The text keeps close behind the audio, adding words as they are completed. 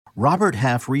Robert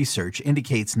Half research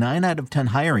indicates 9 out of 10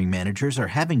 hiring managers are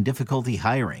having difficulty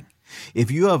hiring.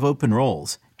 If you have open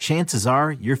roles, chances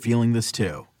are you're feeling this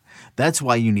too. That's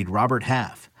why you need Robert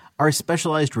Half. Our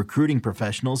specialized recruiting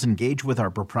professionals engage with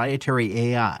our proprietary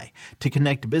AI to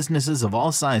connect businesses of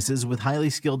all sizes with highly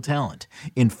skilled talent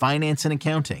in finance and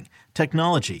accounting,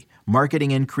 technology,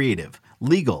 marketing and creative,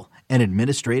 legal, and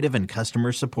administrative and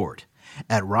customer support.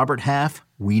 At Robert Half,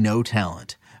 we know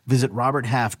talent. Visit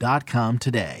roberthalf.com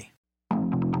today.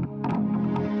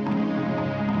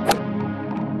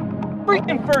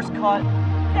 Freaking first cut.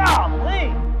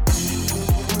 Golly.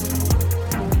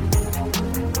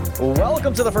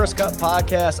 Welcome to the First Cut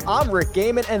Podcast. I'm Rick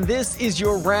Gaiman, and this is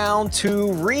your round 2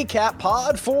 recap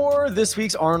pod for this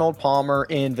week's Arnold Palmer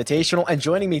Invitational. And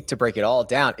joining me to break it all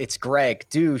down, it's Greg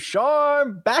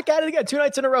Ducharme. Back at it again, 2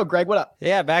 nights in a row. Greg, what up?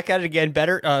 Yeah, back at it again.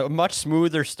 Better, much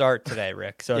smoother start today,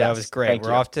 Rick. So Yes, that was great.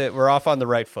 We're off on the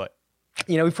right foot.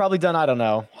 You know, we've probably done, I don't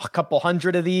know, a couple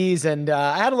hundred of these, and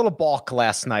I had a little balk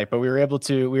last night, but we were able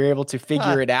to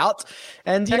figure it out.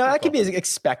 And you know, that can be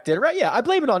expected, right? Yeah, I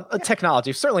blame it on technology.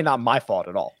 It's certainly not my fault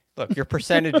at all. Look, your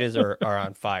percentages are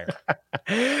on fire.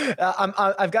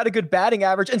 I've got a good batting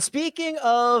average. And speaking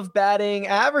of batting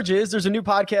averages, there's a new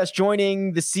podcast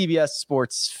joining the CBS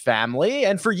Sports family.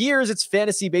 And for years, it's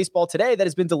Fantasy Baseball Today that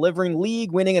has been delivering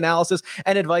league-winning analysis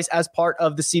and advice as part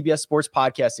of the CBS Sports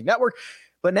Podcasting Network.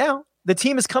 But now, the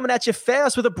team is coming at you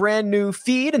fast with a brand new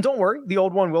feed. And don't worry, the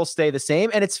old one will stay the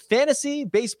same. And it's Fantasy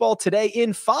Baseball Today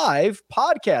in 5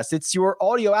 podcast. It's your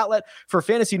audio outlet for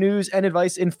fantasy news and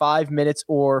advice in 5 minutes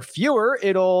or fewer.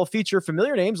 It'll feature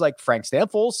familiar names like Frank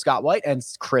Stanfield, Scott White, and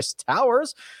Chris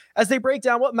Towers as they break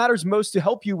down what matters most to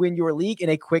help you win your league in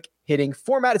a quick-hitting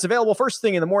format. It's available first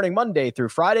thing in the morning, Monday through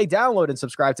Friday. Download and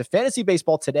subscribe to Fantasy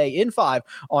Baseball Today in 5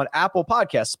 on Apple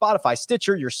Podcasts, Spotify,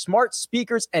 Stitcher, your smart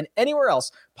speakers, and anywhere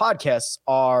else podcasts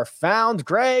are found.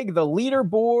 Greg, the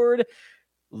leaderboard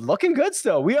looking good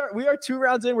still. We are 2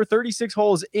 rounds in. We're 36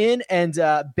 holes in, and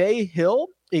Bay Hill,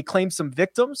 it claimed some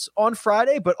victims on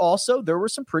Friday, but also there were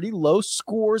some pretty low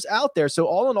scores out there. So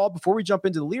all in all, before we jump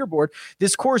into the leaderboard,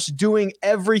 this course doing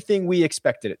everything we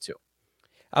expected it to.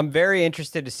 I'm very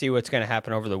interested to see what's going to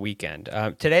happen over the weekend.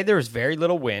 Today there was very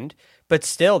little wind, but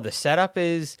still the setup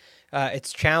is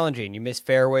it's challenging. You miss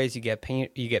fairways, you get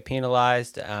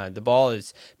penalized. The ball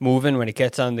is moving when it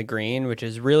gets on the green, which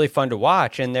is really fun to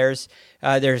watch. And there's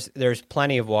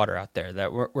plenty of water out there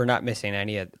that we're not missing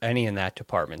any in that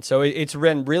department. So it's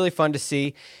been really fun to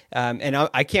see, and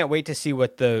I can't wait to see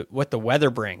what the weather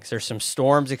brings. There's some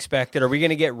storms expected. Are we going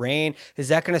to get rain? Is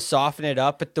that going to soften it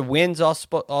up? But the wind's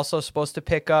also supposed to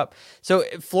pick up. So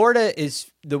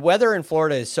the weather in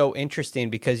Florida is so interesting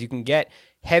because you can get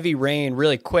heavy rain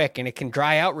really quick and it can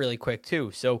dry out really quick too.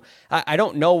 So I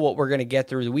don't know what we're going to get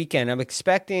through the weekend. I'm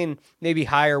expecting maybe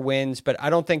higher winds, but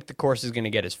I don't think the course is going to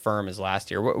get as firm as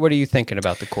last year. What are you thinking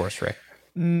about the course, Rick?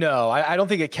 No, I don't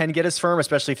think it can get as firm,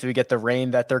 especially if we get the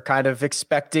rain that they're kind of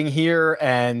expecting here.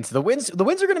 And the winds are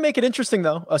going to make it interesting,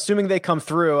 though, assuming they come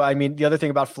through. I mean, the other thing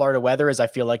about Florida weather is I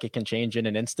feel like it can change in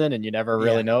an instant and you never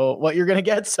really know what you're going to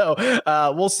get. So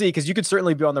we'll see, because you could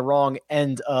certainly be on the wrong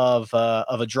end of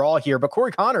a draw here. But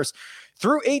Corey Connors,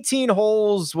 through 18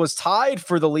 holes, was tied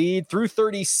for the lead. Through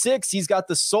 36, he's got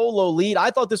the solo lead.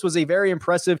 I thought this was a very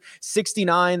impressive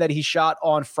 69 that he shot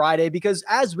on Friday because,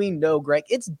 as we know, Greg,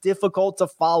 it's difficult to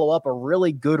follow up a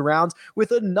really good round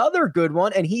with another good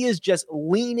one, and he is just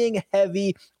leaning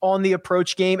heavy on the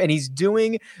approach game, and he's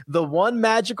doing the one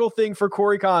magical thing for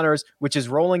Corey Connors, which is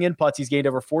rolling in putts. He's gained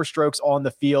over 4 strokes on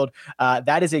the field.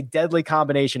 That is a deadly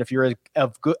combination if you're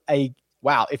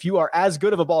if you are as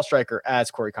good of a ball striker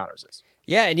as Corey Connors is.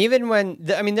 Yeah, and even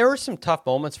there were some tough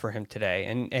moments for him today,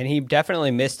 and he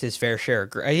definitely missed his fair share.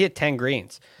 He hit 10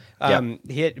 greens. But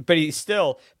he's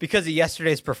still, because of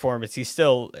yesterday's performance, he's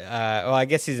still, I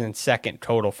guess he's in second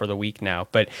total for the week now.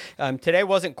 But today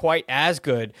wasn't quite as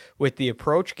good with the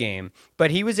approach game,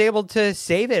 but he was able to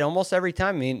save it almost every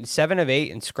time. I mean, 7 of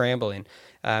 8 in scrambling,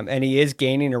 and he is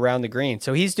gaining around the green.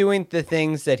 So he's doing the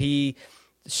things that he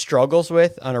struggles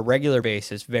with on a regular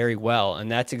basis very well, and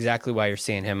that's exactly why you're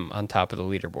seeing him on top of the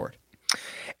leaderboard.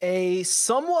 A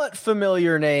somewhat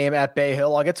familiar name at Bay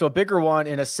Hill. I'll get to a bigger one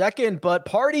in a second, but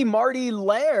Party Marty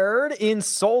Laird in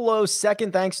solo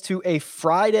second thanks to a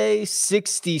Friday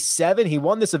 67. He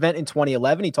won this event in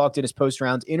 2011. He talked in his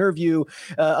post-round interview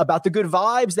about the good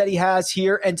vibes that he has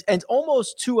here, and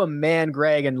almost to a man,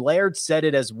 Greg, and Laird said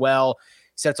it as well.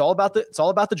 He said it's all about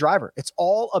the driver. It's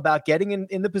all about getting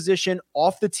in the position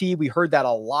off the tee. We heard that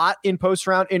a lot in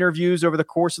post-round interviews over the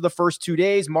course of the first 2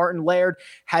 days. Martin Laird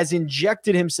has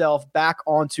injected himself back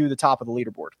onto the top of the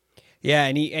leaderboard. Yeah,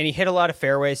 and he hit a lot of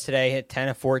fairways today, hit 10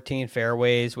 of 14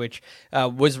 fairways, which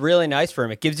was really nice for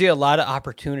him. It gives you a lot of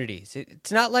opportunities.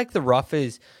 It's not like the rough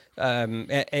is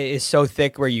so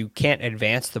thick where you can't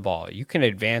advance the ball. You can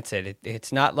advance it.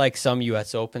 It's not like some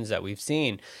U.S. Opens that we've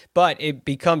seen, but it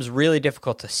becomes really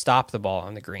difficult to stop the ball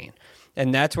on the green.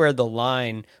 And that's where the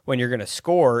line, when you're going to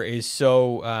score, is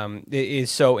so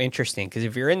interesting. Because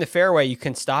if you're in the fairway, you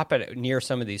can stop it near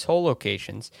some of these hole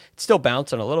locations. It's still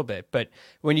bouncing a little bit, but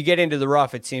when you get into the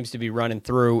rough, it seems to be running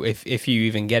through if you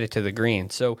even get it to the green.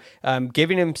 So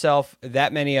giving himself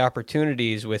that many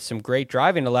opportunities with some great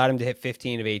driving allowed him to hit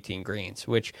 15 of 18 greens,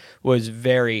 which was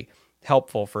very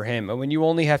helpful for him. And when you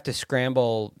only have to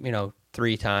scramble,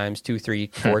 3 times, 2, 3,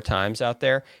 4 times out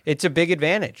there, it's a big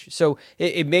advantage. So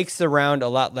it makes the round a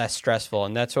lot less stressful,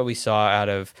 and that's what we saw out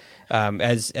of,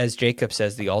 as Jacob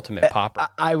says, the ultimate popper.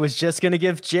 I was just going to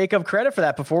give Jacob credit for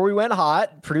that. Before we went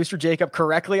hot, producer Jacob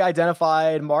correctly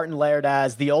identified Martin Laird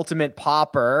as the ultimate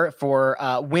popper for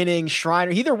winning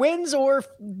Shriner. He either wins or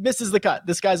misses the cut.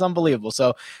 This guy's unbelievable.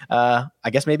 So I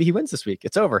guess maybe he wins this week.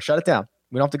 It's over. Shut it down.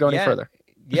 We don't have to go any further.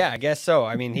 Yeah, I guess so.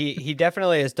 I mean, he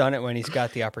definitely has done it when he's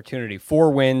got the opportunity.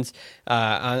 4 wins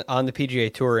on the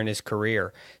PGA Tour in his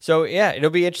career. So yeah,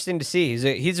 it'll be interesting to see.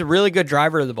 He's a really good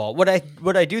driver of the ball. What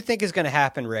I do think is going to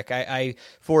happen, Rick, I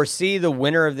foresee the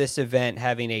winner of this event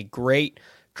having a great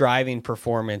driving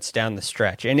performance down the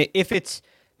stretch. And if it's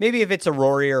a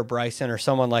Rory or a Bryson or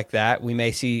someone like that, we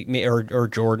may see, or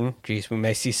Jordan, we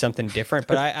may see something different.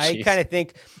 But I kind of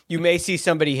think you may see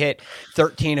somebody hit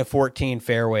 13 of 14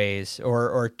 fairways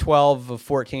or 12 of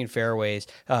 14 fairways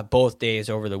both days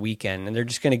over the weekend. And they're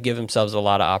just going to give themselves a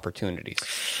lot of opportunities.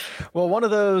 Well, one of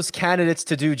those candidates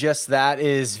to do just that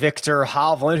is Viktor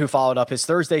Hovland, who followed up his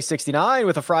Thursday 69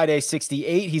 with a Friday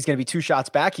 68. He's going to be 2 shots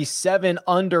back. He's 7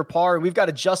 under par. We've got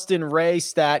a Justin Ray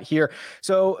stat here.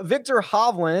 So Viktor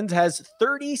Hovland has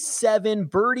 37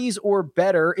 birdies or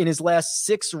better in his last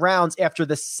 6 rounds after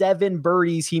the 7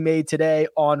 birdies he made today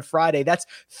on Friday. That's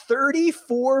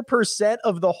 34%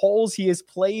 of the holes he has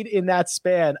played in that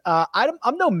span.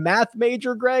 I'm no math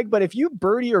major, Greg, but if you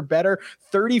birdie or better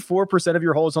 34% of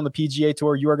your holes on the PGA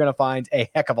Tour, you are going to find a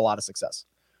heck of a lot of success.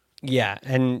 Yeah,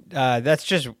 and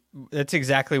that's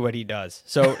exactly what he does.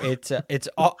 So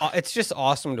it's just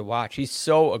awesome to watch. He's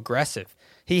so aggressive.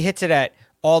 He hits it at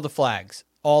all the flags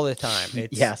all the time.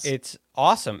 It's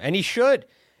awesome, and he should,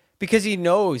 because he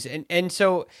knows. And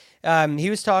so he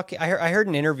was talking. I heard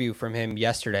an interview from him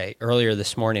earlier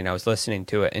this morning. I was listening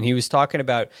to it, and he was talking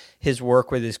about his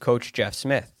work with his coach Jeff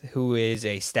Smith, who is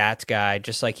a stats guy,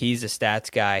 just like he's a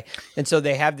stats guy. And so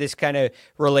they have this kind of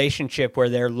relationship where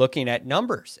they're looking at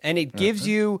numbers, and it gives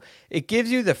you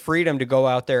the freedom to go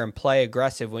out there and play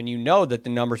aggressive when you know that the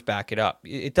numbers back it up.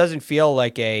 It doesn't feel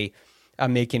like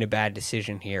I'm making a bad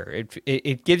decision here.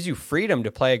 It gives you freedom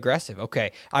to play aggressive.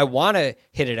 Okay, I want to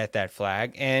hit it at that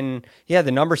flag, and yeah,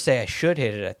 the numbers say I should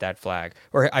hit it at that flag,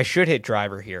 or I should hit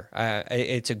driver here.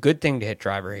 It's a good thing to hit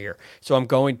driver here, so I'm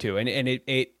going to, and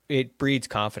it breeds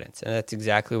confidence, and that's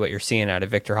exactly what you're seeing out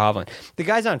of Viktor Hovland. The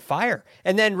guy's on fire.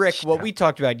 And then, Rick, what we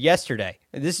talked about yesterday,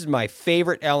 and this is my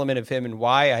favorite element of him and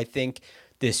why I think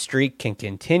this streak can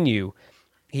continue.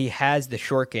 He has the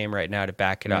short game right now to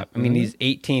back it up. I mean, he's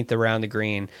 18th around the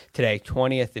green today,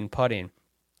 20th in putting.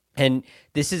 And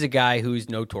this is a guy who's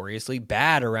notoriously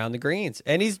bad around the greens,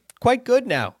 and he's quite good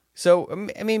now. So,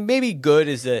 I mean, maybe good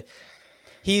is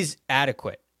he's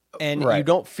adequate. And you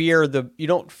don't fear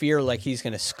like he's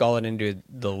going to scull it into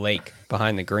the lake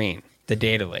behind the green, the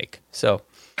data lake. So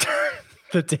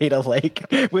the data lake,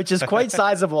 which is quite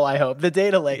sizable, I hope. The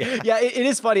data lake. Yeah, it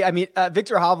is funny. I mean,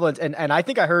 Viktor Hovland, and I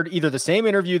think I heard either the same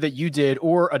interview that you did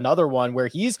or another one where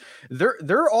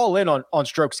they're all in on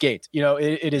stroke skate.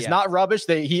 It is not rubbish.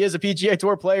 He is a PGA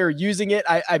Tour player using it.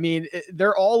 I mean,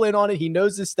 they're all in on it. He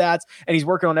knows his stats, and he's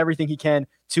working on everything he can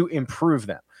to improve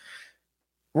them.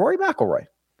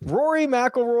 Rory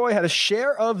McIlroy had a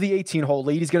share of the 18-hole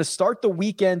lead. He's going to start the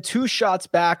weekend 2 shots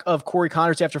back of Corey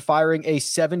Connors after firing a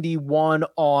 71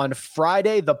 on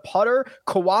Friday. The putter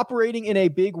cooperating in a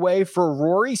big way for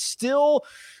Rory. Still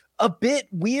a bit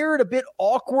weird, a bit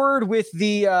awkward with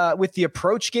the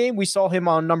approach game. We saw him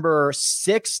on number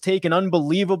 6 take an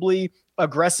unbelievably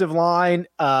aggressive line,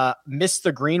 missed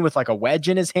the green with like a wedge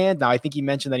in his hand. Now I think he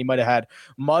mentioned that he might have had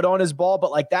mud on his ball,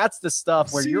 but like that's the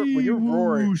stuff where you're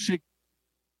Rory.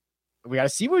 We got a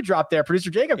Seawood drop there. Producer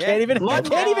Jacob can't even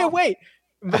wait.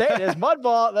 But there it is. Mud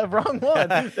ball, the wrong one.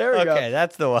 There we go. Okay,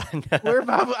 that's the one.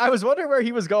 I was wondering where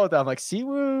he was going with that. I'm like,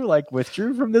 Seawood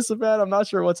withdrew from this event. I'm not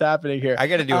sure what's happening here. I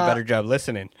got to do a better job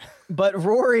listening. But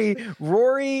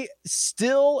Rory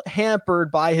still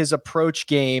hampered by his approach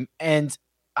game, and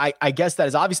I guess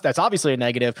that's obviously a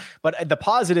negative, but the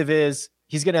positive is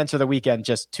he's going to enter the weekend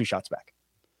just 2 shots back.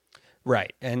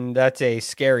 Right, and that's a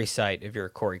scary sight if you're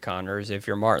Corey Connors. If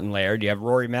you're Martin Laird, you have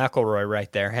Rory McIlroy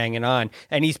right there hanging on,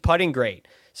 and he's putting great.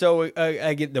 So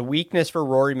I get the weakness for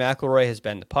Rory McIlroy has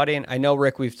been the putting. I know,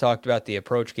 Rick, we've talked about the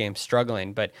approach game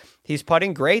struggling, but he's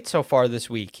putting great so far this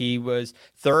week. He was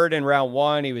 3rd in round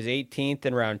 1. He was 18th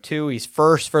in round 2. He's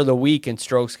 1st for the week in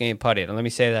strokes gained putting. And let me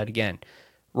say that again.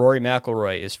 Rory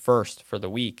McIlroy is 1st for the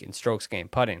week in strokes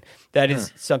gained putting. That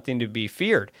is something to be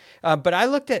feared. But I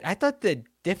thought the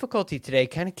difficulty today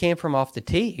kind of came from off the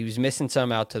tee. He was missing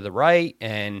some out to the right,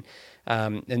 and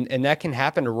that can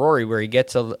happen to Rory where he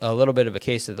gets a little bit of a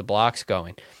case of the blocks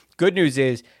going. Good news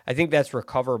is I think that's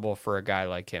recoverable for a guy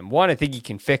like him. 1, I think he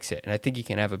can fix it, and I think he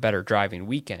can have a better driving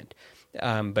weekend.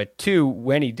 But 2,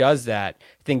 when he does that,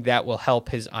 I think that will help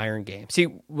his iron game. See,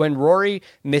 when Rory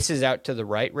misses out to the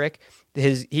right, Rick,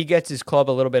 he gets his club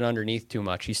a little bit underneath too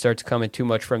much. He starts coming too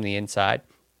much from the inside,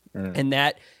 and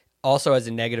that also has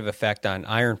a negative effect on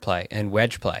iron play and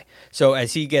wedge play. So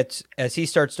as he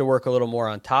starts to work a little more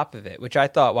on top of it, which I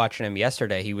thought watching him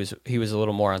yesterday, he was a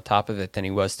little more on top of it than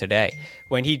he was today.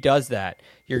 When he does that,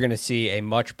 you're going to see a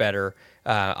much better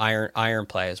iron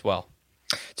play as well.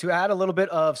 To add a little bit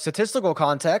of statistical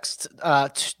context,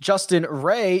 Justin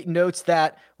Ray notes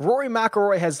that Rory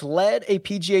McIlroy has led a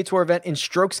PGA Tour event in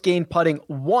strokes gained putting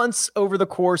once over the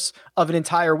course of an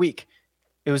entire week.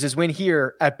 It was his win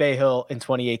here at Bay Hill in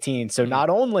 2018. So not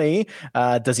only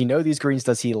does he know these greens,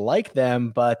 does he like them,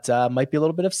 but might be a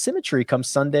little bit of symmetry come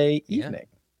Sunday evening.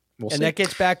 We'll see. That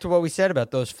gets back to what we said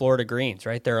about those Florida greens,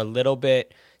 right? They're a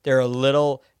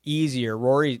little easier.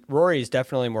 Rory is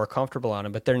definitely more comfortable on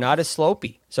them, but they're not as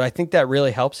slopey. So I think that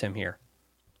really helps him here.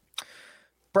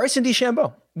 Bryson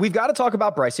DeChambeau. We've got to talk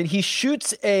about Bryson. He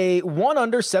shoots a 1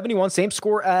 under 71, same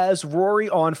score as Rory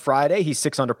on Friday. He's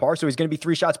 6 under par, so he's going to be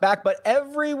 3 shots back. But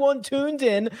everyone tuned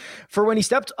in for when he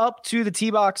stepped up to the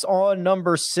tee box on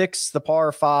number 6, the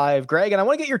par 5. Greg, and I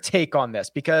want to get your take on this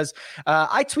because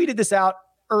I tweeted this out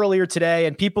earlier today,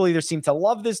 and people either seem to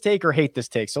love this take or hate this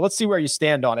take. So let's see where you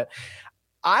stand on it.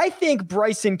 I think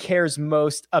Bryson cares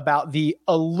most about the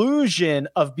illusion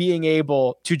of being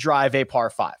able to drive a par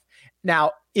 5.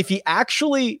 Now, if he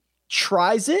actually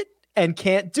tries it and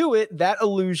can't do it, that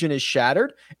illusion is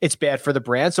shattered. It's bad for the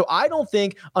brand. So I don't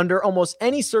think under almost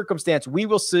any circumstance we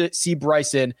will see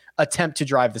Bryson attempt to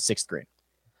drive the 6th green.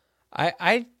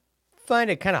 I find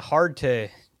it kind of hard to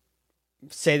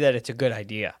say that it's a good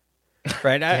idea,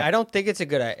 right? Yeah. I don't think it's a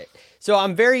good idea. So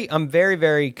I'm very,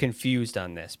 very confused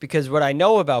on this because what I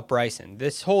know about Bryson,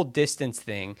 this whole distance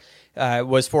thing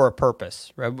was for a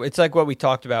purpose, right? It's like what we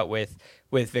talked about with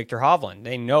Victor Hovland.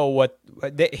 They know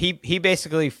he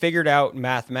basically figured out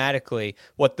mathematically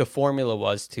what the formula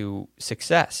was to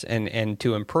success and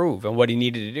to improve and what he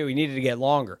needed to do. He needed to get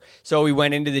longer. So he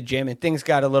went into the gym and things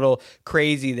got a little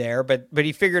crazy there, but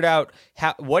he figured out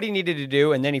what he needed to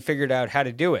do, and then he figured out how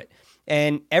to do it.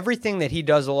 And everything that he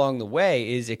does along the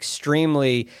way is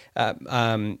extremely,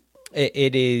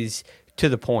 it is to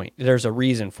the point. There's a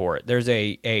reason for it. There's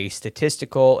a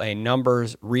statistical, a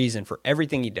numbers reason for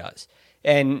everything he does.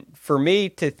 And for me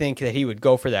to think that he would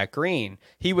go for that green,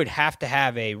 he would have to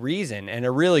have a reason and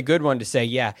a really good one to say,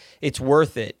 yeah, it's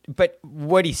worth it. But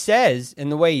what he says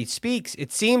and the way he speaks,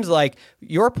 it seems like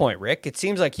your point, Rick, it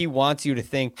seems like he wants you to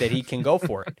think that he can go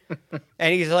for it.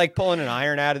 And he's like pulling an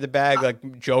iron out of the bag,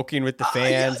 like joking with the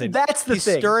fans. Yeah, and that's the he's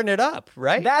thing. Stirring it up,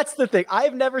 right? That's the thing.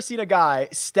 I've never seen a guy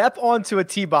step onto a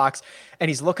tee box and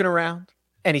he's looking around.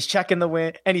 And he's checking the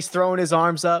wind, and he's throwing his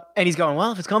arms up, and he's going,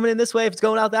 well, if it's coming in this way, if it's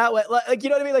going out that way, like, you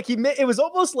know what I mean? Like it was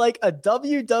almost like a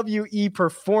WWE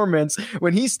performance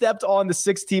when he stepped on the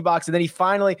 6th tee box, and then he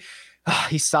finally,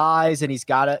 he sighs, and he's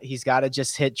gotta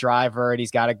just hit driver, and he's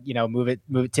gotta, move it,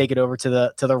 take it over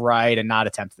to the right, and not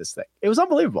attempt this thing. It was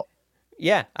unbelievable.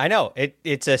 Yeah, I know.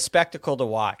 It's a spectacle to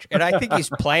watch. And I think he's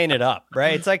playing it up,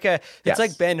 right? It's like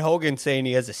like Ben Hogan saying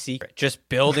he has a secret, just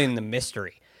building the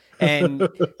mystery. And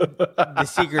the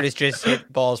secret is just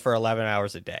hit balls for 11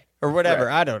 hours a day or whatever.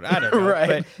 Right. I don't know.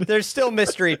 Right. But there's still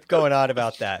mystery going on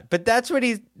about that. But that's what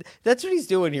he's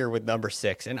doing here with number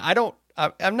 6. And I don't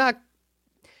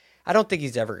think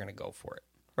he's ever going to go for it.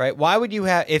 Right? Why would you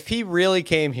if he really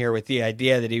came here with the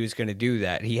idea that he was going to do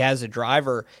that, he has a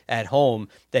driver at home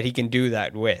that he can do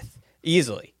that with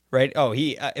easily, right? Oh,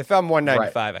 if I'm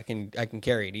 195, right, I can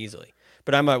carry it easily.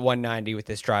 But I'm at 190 with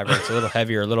this driver. It's a little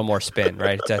heavier, a little more spin,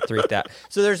 right? It's at 3,000.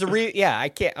 So there's I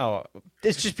can't. Oh,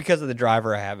 it's just because of the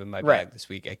driver I have in my bag this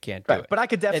week. I can't do it. But I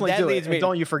could definitely do it. And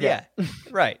don't you forget. Yeah,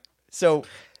 right. So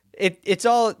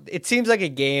It seems like a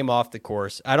game off the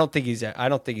course. I don't think he's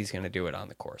going to do it on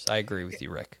the course. I agree with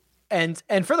you, Rick.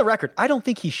 And for the record, I don't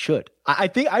think he should.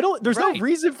 There's no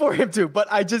reason for him to, but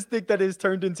I just think that it's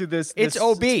turned into this. It's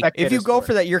OB. If you go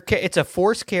for that, it's a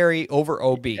forced carry over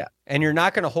OB, and you're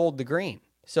not going to hold the green.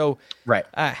 So right.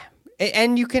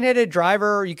 And you can hit a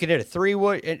driver, you can hit a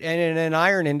 3-wood and an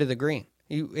iron into the green.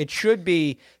 It should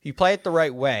be, you play it the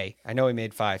right way. I know he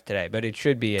made 5 today, but it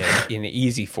should be an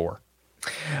easy 4.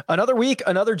 Another week,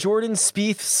 another Jordan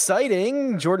Spieth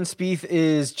sighting. Jordan Spieth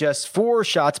is just 4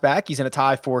 shots back. He's in a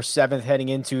tie for 7th heading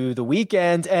into the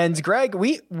weekend. And Greg,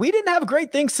 we didn't have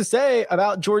great things to say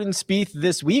about Jordan Spieth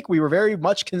this week. We were very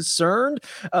much concerned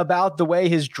about the way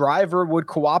his driver would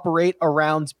cooperate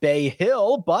around Bay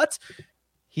Hill, but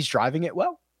he's driving it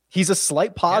well. He's a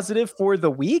slight positive for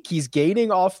the week. He's gaining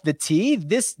off the tee.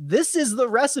 This is the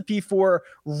recipe for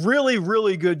really,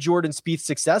 really good Jordan Spieth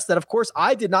success that, of course,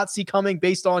 I did not see coming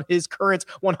based on his current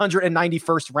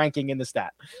 191st ranking in the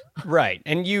stat. Right.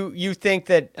 And you think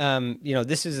that,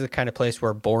 this is the kind of place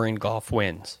where boring golf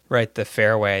wins, right? The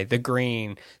fairway, the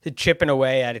green, the chipping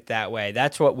away at it that way.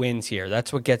 That's what wins here.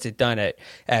 That's what gets it done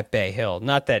at Bay Hill.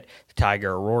 Not that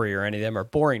Tiger or Rory or any of them are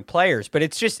boring players, but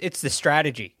it's the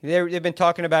strategy. They've been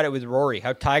talking about it with Rory,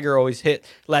 how Tiger always hit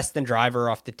less than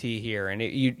driver off the tee here, and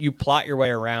you plot your way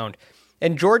around.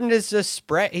 And Jordan is just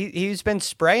he's been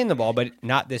spraying the ball, but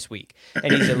not this week.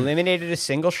 And he's eliminated a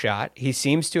single shot. He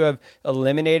seems to have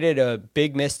eliminated a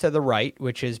big miss to the right,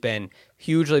 which has been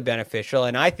hugely beneficial.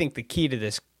 And I think the key to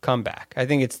this comeback, I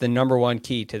think it's the number one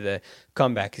key to the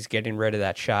comeback, is getting rid of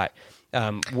that shot.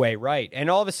 Way right. And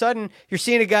all of a sudden, you're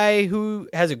seeing a guy who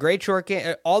has a great short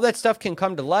game. All that stuff can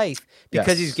come to life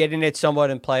because he's getting it somewhat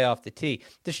in play off the tee.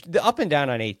 The up and down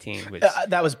on 18 was...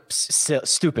 that was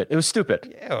stupid. It was stupid.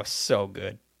 Yeah, it was so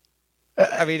good.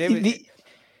 I mean,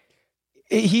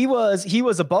 he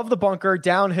was above the bunker,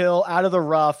 downhill, out of the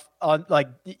rough, on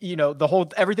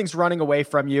everything's running away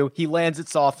from you. He lands it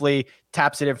softly,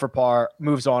 taps it in for par,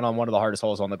 moves on one of the hardest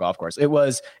holes on the golf course. It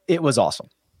was awesome.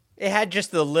 It had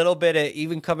just a little bit of,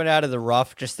 even coming out of the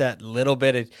rough, just that little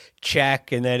bit of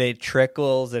check, and then it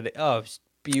trickles, and it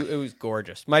was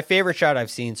gorgeous. My favorite shot I've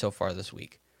seen so far this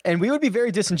week. And we would be very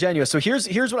disingenuous. So here's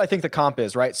what I think the comp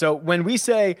is, right? So when we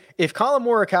say if Colin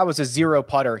Morikawa was a 0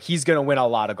 putter, he's going to win a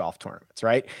lot of golf tournaments,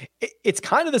 right? It's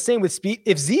kind of the same with Spieth.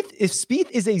 If Spieth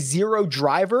is a 0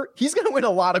 driver, he's going to win a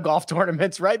lot of golf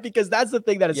tournaments, right? Because that's the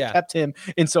thing that has kept him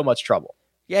in so much trouble.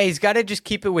 Yeah, he's got to just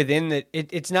keep it within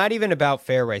it's not even about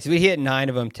fairways. We hit 9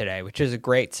 of them today, which is a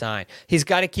great sign. He's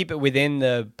got to keep it within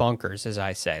the bunkers, as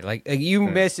I say. Like you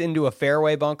miss into a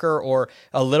fairway bunker or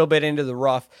a little bit into the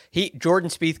rough, Jordan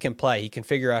Spieth can play. He can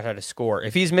figure out how to score.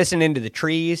 If he's missing into the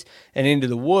trees and into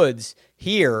the woods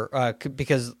here,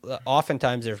 because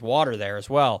oftentimes there's water there as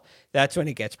well, that's when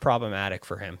it gets problematic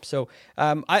for him. So,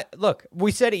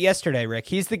 we said it yesterday, Rick.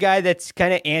 He's the guy that's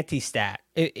kind of anti-stat.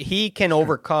 He can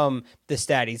overcome the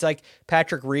stat. He's like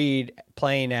Patrick Reed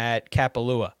playing at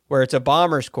Kapalua, where it's a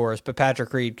bomber's course, but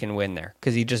Patrick Reed can win there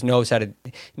because he just knows how to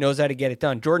get it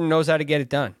done. Jordan knows how to get it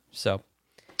done. So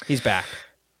he's back.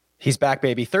 He's back,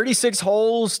 baby. 36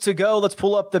 holes to go. Let's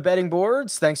pull up the betting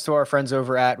boards. Thanks to our friends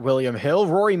over at William Hill.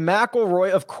 Rory McIlroy,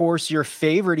 of course, your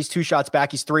favorite. He's 2 shots back.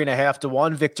 He's 3.5 to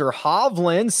 1. Victor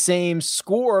Hovland, same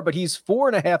score, but he's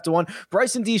 4.5 to 1.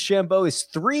 Bryson DeChambeau is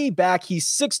 3 back. He's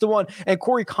 6 to 1. And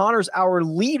Corey Connors, our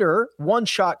leader, 1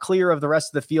 shot clear of the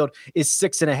rest of the field, is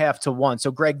 6.5 to 1.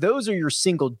 So, Greg, those are your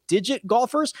single-digit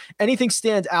golfers. Anything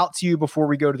stand out to you before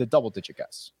we go to the double-digit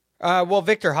guys?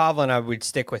 Victor Hovland, I would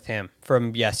stick with him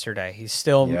from yesterday. He's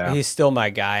still my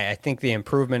guy. I think the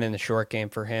improvement in the short game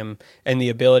for him and the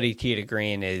ability to tee to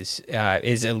green is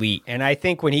elite. And I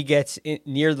think when he gets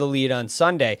near the lead on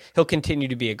Sunday, he'll continue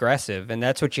to be aggressive, and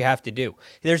that's what you have to do.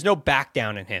 There's no back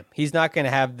down in him. He's not going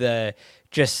to have the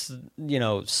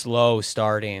slow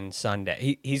starting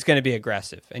Sunday. He's going to be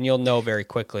aggressive, and you'll know very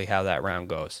quickly how that round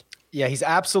goes. Yeah, he's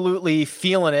absolutely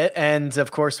feeling it. And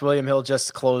of course, William Hill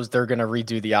just closed. They're going to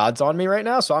redo the odds on me right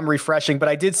now. So I'm refreshing. But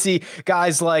I did see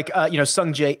guys like,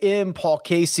 Sung Jae Im, Paul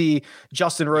Casey,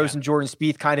 Justin Rose, and Jordan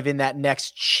Spieth kind of in that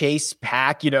next chase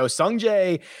pack. Sung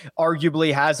Jae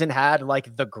arguably hasn't had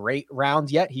like the great round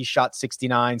yet. He shot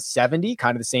 69-70,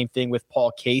 kind of the same thing with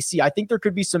Paul Casey. I think there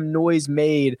could be some noise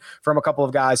made from a couple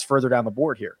of guys further down the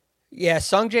board here. Yeah,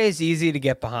 Sung Jae is easy to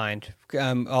get behind.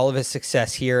 All of his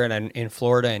success here and in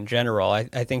Florida in general, I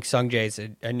think Sung Jae is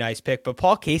a nice pick. But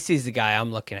Paul Casey is the guy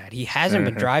I'm looking at. He hasn't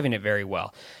been driving it very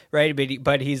well, right?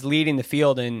 But he's leading the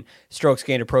field in strokes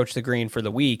gained approach the green for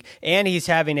the week, and he's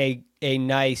having a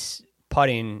nice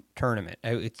putting tournament.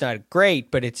 It's not great,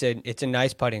 but it's a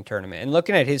nice putting tournament. And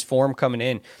looking at his form coming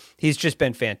in, he's just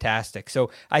been fantastic.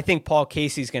 So I think Paul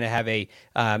Casey's going to have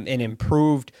an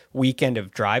improved weekend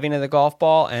of driving of the golf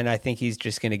ball, and I think he's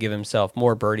just going to give himself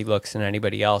more birdie looks than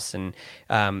anybody else. And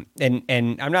I'm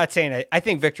not saying I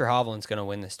think Victor Hovland's going to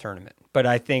win this tournament, but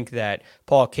I think that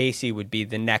Paul Casey would be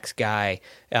the next guy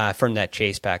from that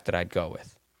chase pack that I'd go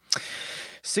with.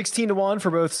 16-1 for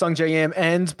both Sungjae Im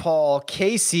and Paul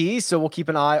Casey. So we'll keep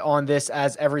an eye on this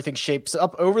as everything shapes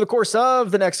up over the course of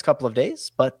the next couple of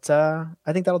days. But I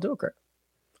think that'll do it, Greg.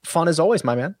 Fun as always,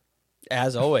 my man.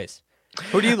 As alwa's.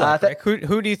 Who do you like, Rick?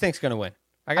 Who do you think's going to win?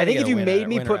 I think if you made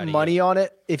me put money on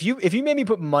it, if you made me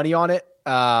put money on it,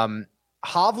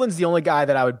 Hovland's the only guy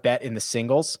that I would bet in the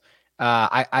singles.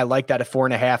 I like that at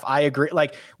 4.5. I agree.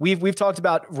 Like we've talked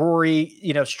about Rory,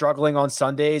 struggling on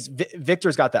Sundays.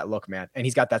 Victor's got that look, man, and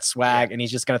he's got that swag, and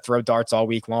he's just going to throw darts all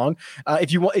week long.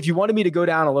 If you wanted me to go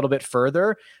down a little bit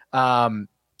further, I'm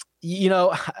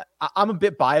a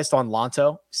bit biased on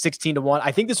Lanto, 16-1.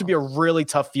 I think this would be a really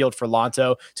tough field for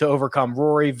Lanto to overcome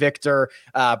Rory, Victor,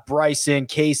 Bryson,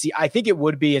 Casey. I think it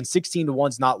would be, and 16-1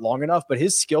 is not long enough, but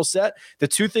his skill set, the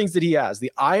two things that he has,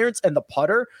 the irons and the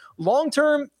putter, long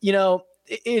term,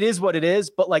 it is what it is,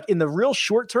 but like in the real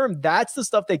short term, that's the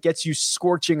stuff that gets you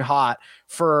scorching hot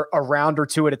for a round or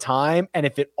two at a time. And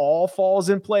if it all falls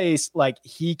in place, like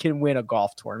he can win a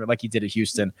golf tournament like he did at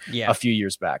Houston a few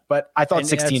years back. But I thought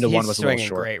 16-1 was a little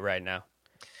short. Great right now.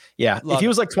 Yeah. If he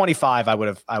was like 25, I would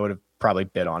have probably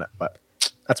bid on it, but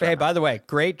that's hey, by the way,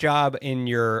 great job in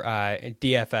your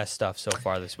DFS stuff so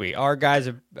far this week. Our guys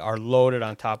are loaded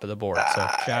on top of the board. So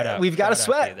shout out. We've got a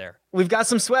sweat there. We've got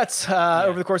some sweats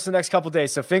over the course of the next couple of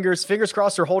days. So fingers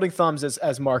crossed or holding thumbs,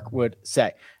 as Mark would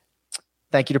say.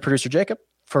 Thank you to producer Jacob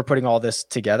for putting all this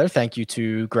together. Thank you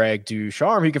to Greg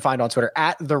Ducharme, who you can find on Twitter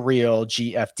at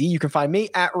 @TheRealGFD. You can find me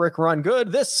at Rick Run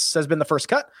Good. This has been The First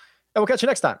Cut, and we'll catch you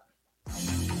next time.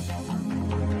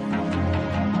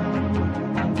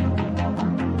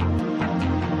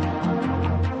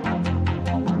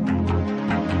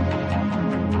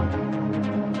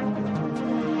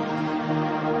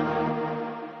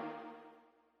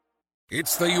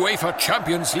 It's the UEFA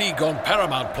Champions League on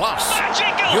Paramount Plus.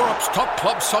 Europe's top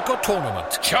club soccer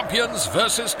tournament. Champions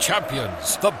versus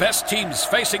champions. The best teams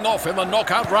facing off in the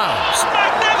knockout rounds.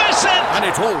 Magnificent! And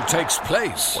it all takes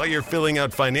place while you're filling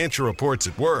out financial reports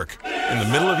at work, in the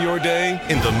middle of your day,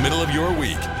 in the middle of your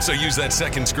week. So use that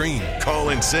second screen. Call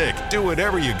in sick. Do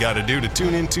whatever you got to do to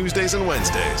tune in Tuesdays and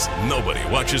Wednesdays. Nobody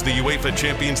watches the UEFA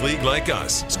Champions League like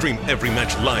us. Stream every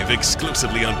match live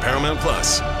exclusively on Paramount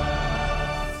Plus.